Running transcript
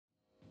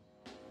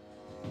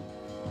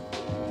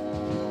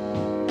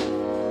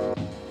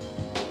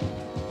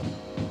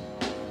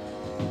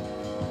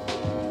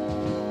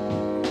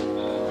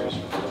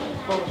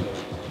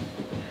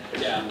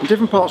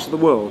different parts of the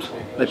world,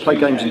 they play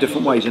games in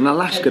different ways. In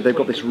Alaska, they've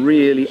got this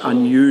really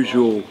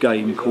unusual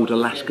game called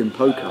Alaskan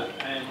poker.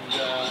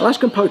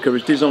 Alaskan poker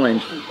is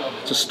designed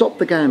to stop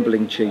the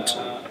gambling cheat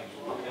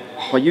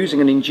by using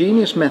an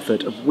ingenious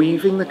method of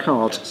weaving the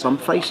cards, some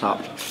face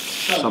up,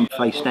 some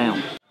face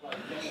down.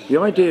 The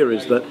idea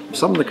is that if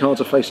some of the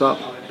cards are face up,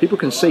 people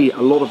can see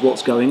a lot of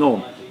what's going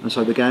on, and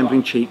so the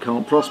gambling cheat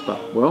can't prosper.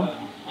 Well,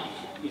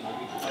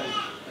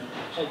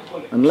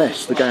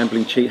 unless the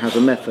gambling cheat has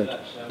a method.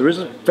 There is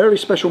a very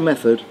special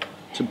method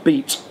to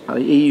beat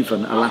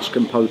even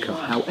Alaskan poker.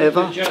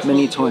 However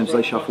many times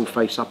they shuffle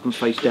face up and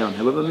face down,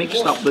 however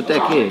mixed up the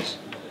deck is,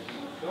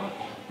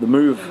 the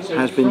move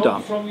has been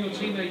done.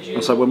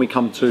 And so when we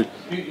come to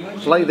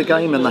play the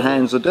game and the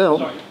hands are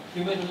dealt,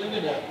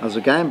 as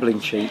a gambling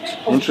cheat,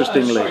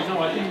 interestingly,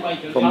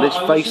 from this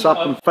face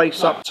up and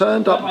face up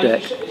turned up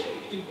deck,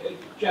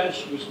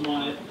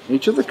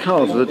 each of the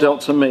cards that are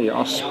dealt to me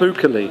are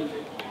spookily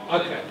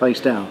face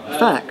down. In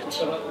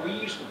fact,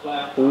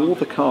 all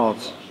the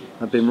cards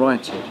have been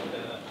righted,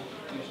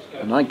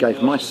 and I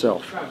gave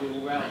myself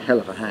a hell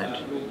of a hand.